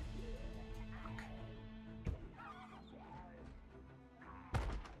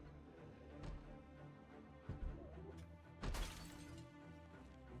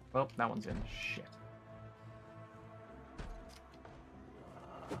 Well, that one's in. Shit.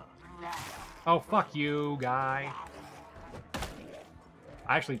 Oh, fuck you, guy.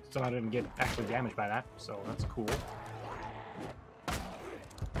 I actually somehow didn't get actually damaged by that, so that's cool.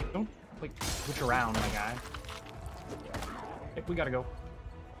 Don't, like, switch around, my guy. Hey, we gotta go.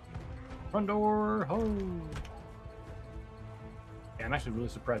 Front door, ho! Yeah, I'm actually really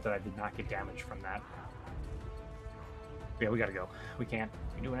surprised that I did not get damaged from that. Yeah, we gotta go. We can't.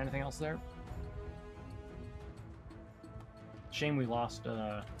 You doing anything else there? Shame we lost,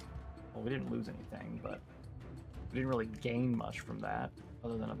 well, we didn't lose anything, but we didn't really gain much from that,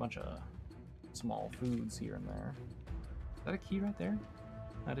 other than a bunch of small foods here and there. Is that a key right there?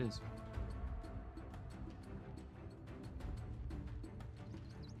 That is.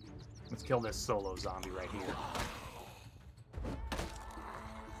 Let's kill this solo zombie right here.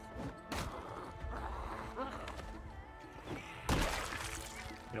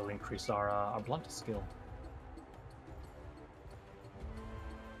 It'll increase our blunt skill.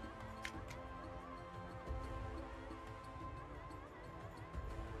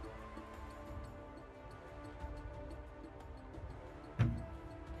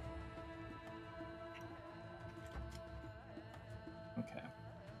 Okay.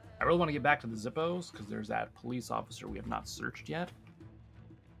 I really want to get back to the Zippos, because there's that police officer we have not searched yet.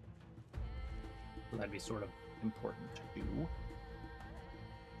 So that'd be sort of important to do.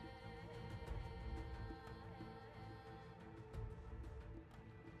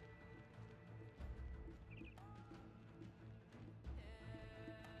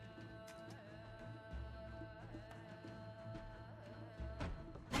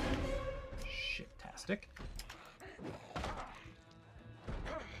 Shit-tastic.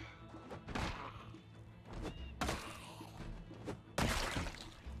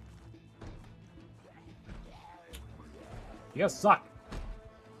 You guys suck.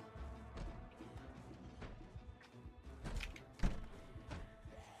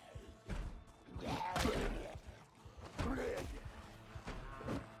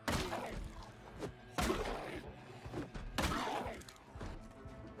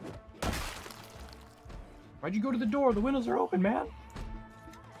 Why'd you go to the door? The windows are open, man.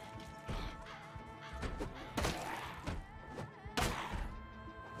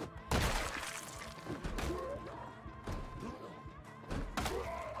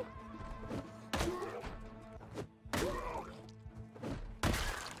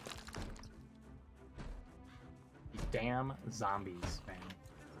 Damn zombies, man.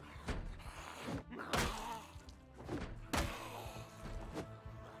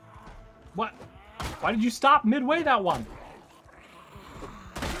 What? Why did you stop midway that one?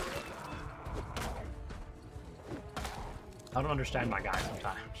 I don't understand my guy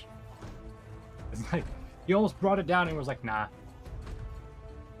sometimes. It's like, he almost brought it down and was like, nah,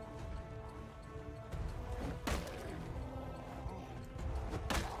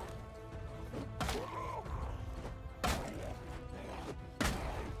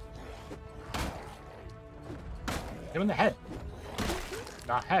 Hit him in the head.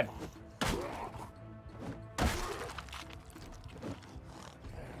 The head.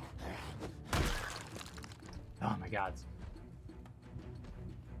 Oh my god.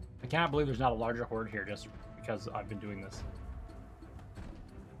 I cannot believe there's not a larger horde here just because I've been doing this.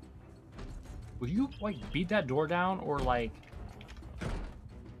 Would you, like, beat that door down or, like... do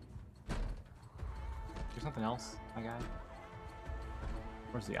something else, my guy?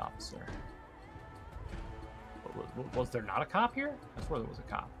 Where's the officer? Was there not a cop here? I swear there was a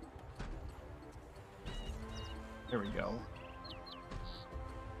cop. There we go.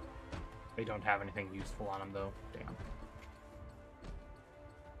 They don't have anything useful on them, though. Damn.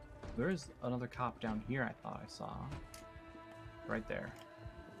 There is another cop down here I thought I saw. Right there.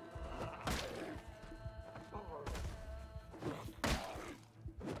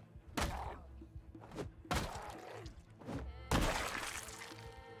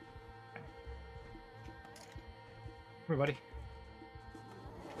 Come here, buddy.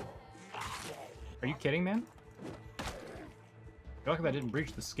 Are you kidding, man? You're lucky that didn't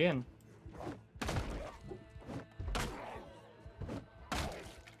breach the skin.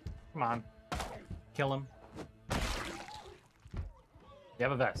 Come on. Kill him. You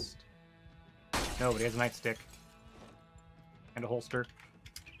have a vest. No, but he has a nightstick. And a holster.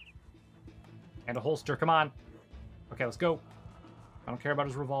 And a holster, come on. Okay, let's go. I don't care about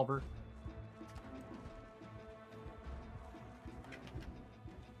his revolver.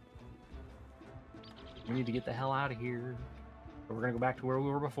 We need to get the hell out of here. So we're gonna go back to where we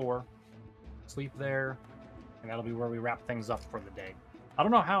were before. Sleep there. And that'll be where we wrap things up for the day. I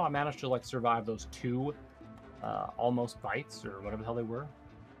don't know how I managed to, like, survive those two almost bites, or whatever the hell they were.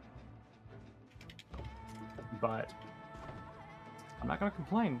 But I'm not gonna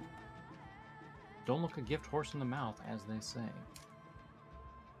complain. Don't look a gift horse in the mouth, as they say.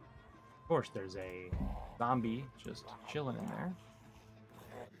 Of course, there's a zombie just chilling in there.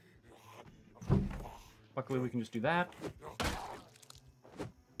 Luckily, we can just do that.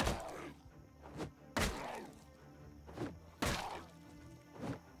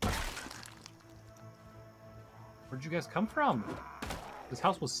 Where'd you guys come from? This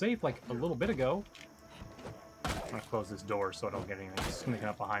house was safe like a little bit ago. I'm gonna close this door so I don't get anything sneaking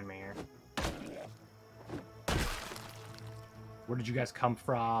up behind me here. Where did you guys come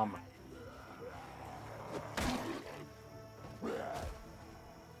from?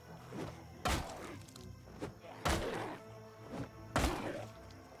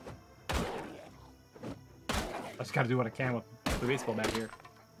 I just gotta do what I can with the baseball bat here.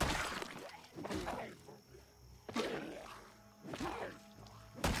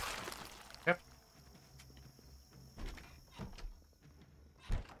 Yep.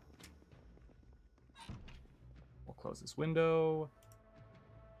 We'll close this window.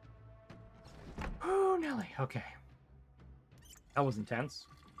 Oh, Nelly. Okay. That was intense.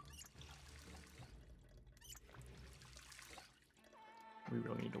 We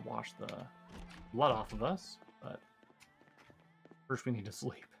really need to wash the blood off of us, but first we need to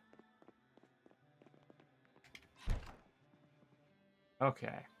sleep.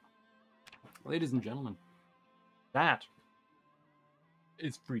 Okay. Ladies and gentlemen, that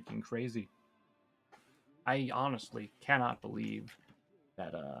is freaking crazy. I honestly cannot believe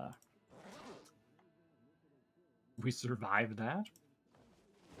that we survived that.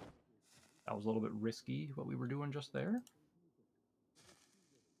 That was a little bit risky, what we were doing just there.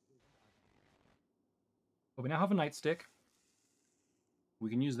 But we now have a nightstick. We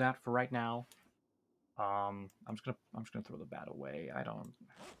can use that for right now. I'm just gonna throw the bat away. I don't.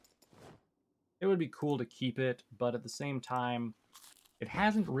 It would be cool to keep it, but at the same time, it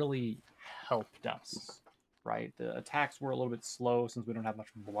hasn't really helped us, right? The attacks were a little bit slow since we don't have much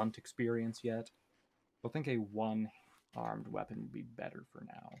blunt experience yet. I think a one-armed weapon would be better for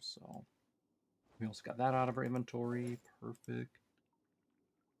now. So we also got that out of our inventory. Perfect.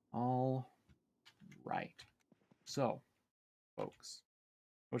 All right. So, folks,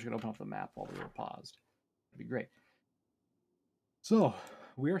 I wish I could open up the map while we were paused. That'd be great. So,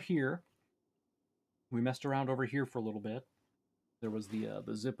 we're here. We messed around over here for a little bit. There was the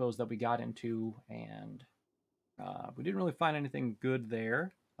Zippos that we got into, and we didn't really find anything good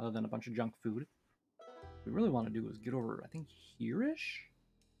there, other than a bunch of junk food. What we really want to do is get over, I think, here-ish,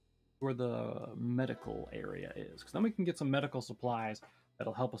 where the medical area is. Because then we can get some medical supplies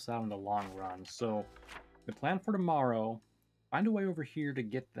that'll help us out in the long run. So, the plan for tomorrow, find a way over here to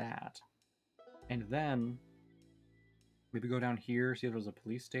get that. And then, maybe go down here, see if there's a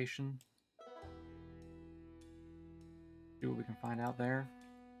police station. See what we can find out there.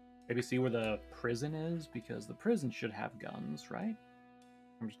 Maybe see where the prison is, because the prison should have guns, right?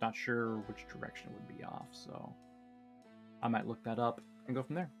 I'm just not sure which direction it would be off, so... I might look that up and go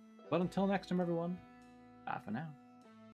from there. But until next time, everyone, bye for now.